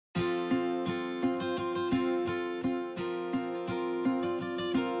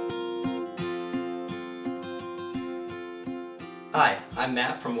Hi, I'm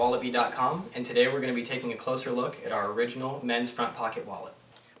Matt from WalletBe.com, and today we're going to be taking a closer look at our original men's front pocket wallet.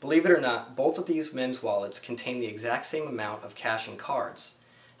 Believe it or not, both of these men's wallets contain the exact same amount of cash and cards.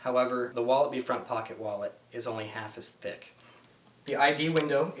 However, the WalletBe front pocket wallet is only half as thick. The ID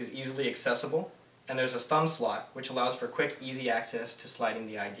window is easily accessible, and there's a thumb slot which allows for quick, easy access to sliding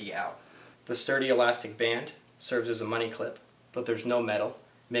the ID out. The sturdy elastic band serves as a money clip, but there's no metal,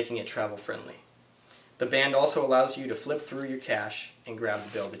 making it travel friendly. The band also allows you to flip through your cash and grab the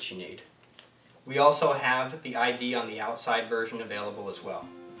bill that you need. We also have the ID on the outside version available as well.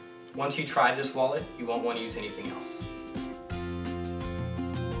 Once you try this wallet, you won't want to use anything else.